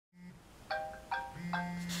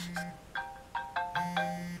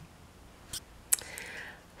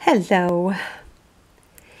Hello.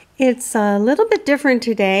 It's a little bit different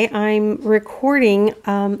today. I'm recording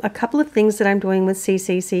a couple of things that I'm doing with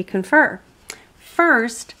CCCConfer.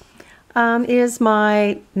 First is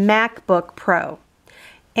my MacBook Pro.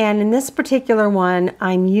 And in this particular one,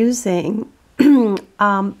 I'm using,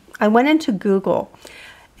 I went into Google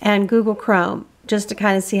and Google Chrome just to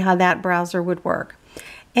kind of see how that browser would work.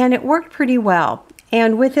 And it worked pretty well.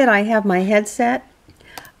 And with it, I have my headset.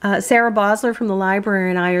 Sarah Bosler from the library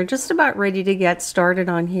and I are just about ready to get started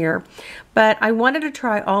on here. But I wanted to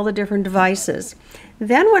try all the different devices.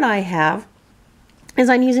 Then what I have is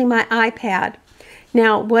I'm using my iPad.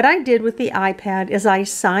 Now, what I did with the iPad is I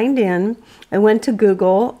signed in. I went to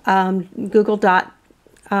Google, google.com,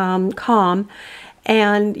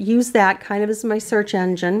 and used that kind of as my search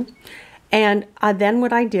engine. And then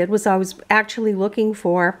what I did was I was actually looking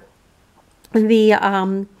for the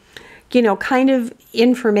kind of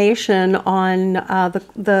information on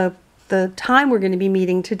the time we're going to be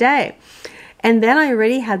meeting today. And then I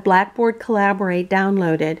already had Blackboard Collaborate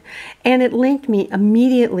downloaded, and it linked me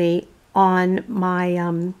immediately on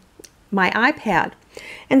my my iPad.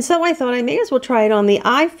 And so I thought I may as well try it on the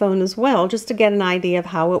iPhone as well, just to get an idea of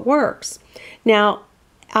how it works. Now,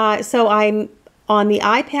 so I'm on the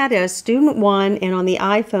iPad as student 1 and on the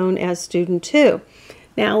iPhone as student 2.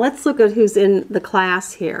 Now let's look at who's in the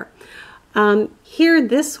class here. Here,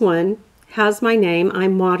 this one has my name.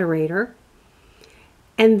 I'm moderator.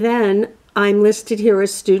 And then I'm listed here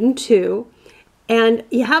as student 2. And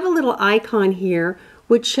you have a little icon here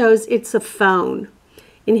which shows it's a phone.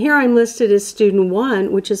 And here I'm listed as student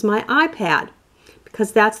 1, which is my iPad,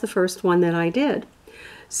 because that's the first one that I did.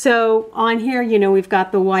 So on here, we've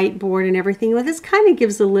got the whiteboard and everything. Well, this kind of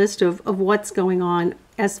gives a list of what's going on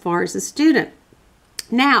as far as a student.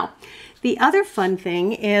 Now, the other fun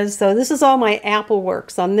thing is, so this is all my Apple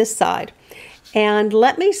Works on this side. And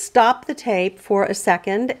let me stop the tape for a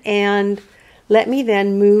second and let me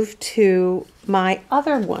then move to my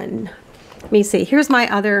other one. Let me see, here's my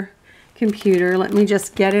other computer. Let me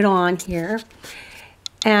just get it on here.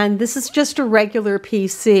 And this is just a regular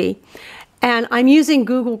PC. And I'm using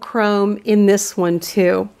Google Chrome in this one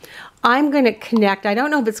too. I'm going to connect. I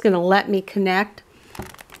don't know if it's going to let me connect.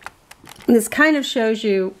 This kind of shows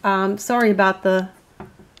you, sorry about the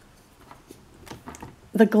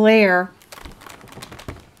glare.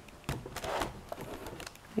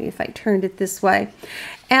 Maybe if I turned it this way.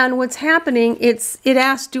 And what's happening, it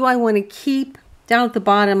asks, do I want to keep, down at the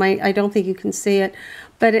bottom, I don't think you can see it,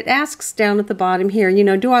 but it asks down at the bottom here,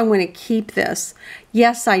 do I want to keep this?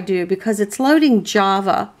 Yes, I do, because it's loading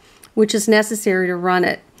Java, which is necessary to run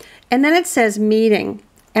it. And then it says meeting,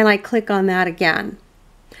 and I click on that again.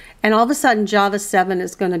 And all of a sudden, Java 7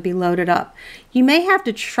 is going to be loaded up. You may have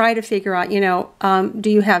to try to figure out, do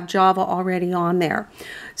you have Java already on there?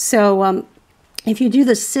 So if you do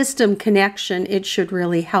the system connection, it should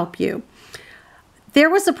really help you.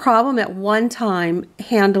 There was a problem at one time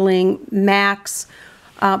handling Macs,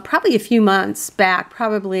 probably a few months back,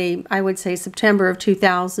 probably I would say September of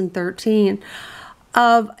 2013,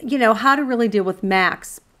 of, how to really deal with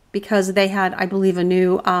Macs, because they had, I believe, a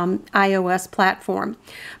new iOS platform.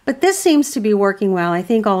 But this seems to be working well. I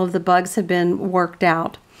think all of the bugs have been worked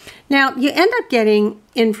out. Now, you end up getting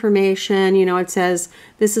information, it says,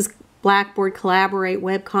 this is Blackboard Collaborate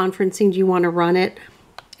web conferencing. Do you want to run it?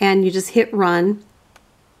 And you just hit run.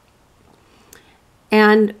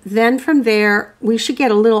 And then from there, we should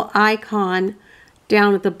get a little icon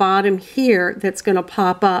down at the bottom here that's going to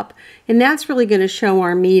pop up, and that's really going to show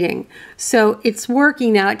our meeting. So it's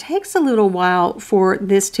working now. It takes a little while for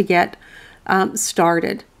this to get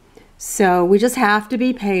started, so we just have to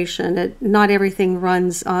be patient. Not everything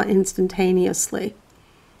runs instantaneously,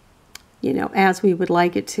 as we would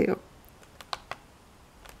like it to.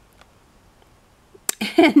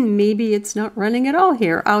 And maybe it's not running at all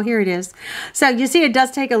here. Oh, here it is. So you see, it does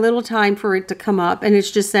take a little time for it to come up, and it's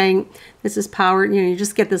just saying this is powered. You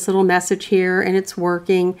just get this little message here, and it's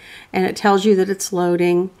working, and it tells you that it's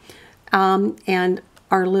loading. And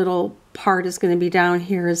our little part is going to be down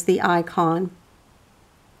here as the icon.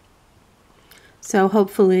 So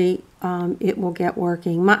hopefully it will get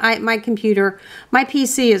working. My computer, my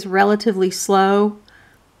PC is relatively slow,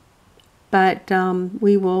 but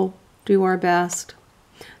we will do our best.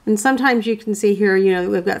 And sometimes you can see here,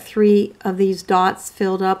 we've got 3 of these dots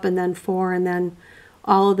filled up, and then 4, and then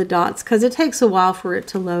all of the dots, because it takes a while for it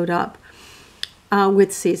to load up with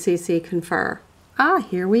CCCConfer.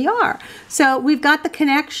 Here we are. So we've got the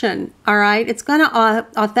connection, all right? It's going to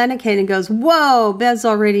authenticate and goes, whoa, Bev's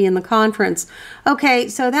already in the conference. Okay,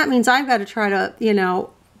 so that means I've got to try to,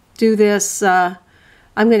 do this. I'm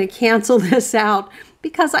going to cancel this out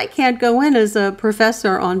because I can't go in as a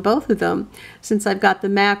professor on both of them since I've got the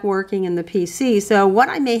Mac working and the PC. So what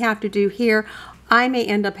I may have to do here, I may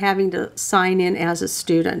end up having to sign in as a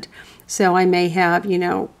student. So I may have, you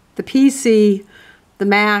know, the PC, the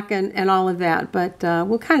Mac, and all of that. But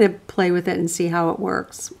we'll kind of play with it and see how it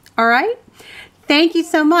works. All right? Thank you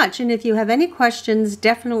so much. And if you have any questions,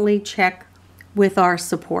 definitely check with our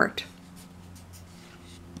support.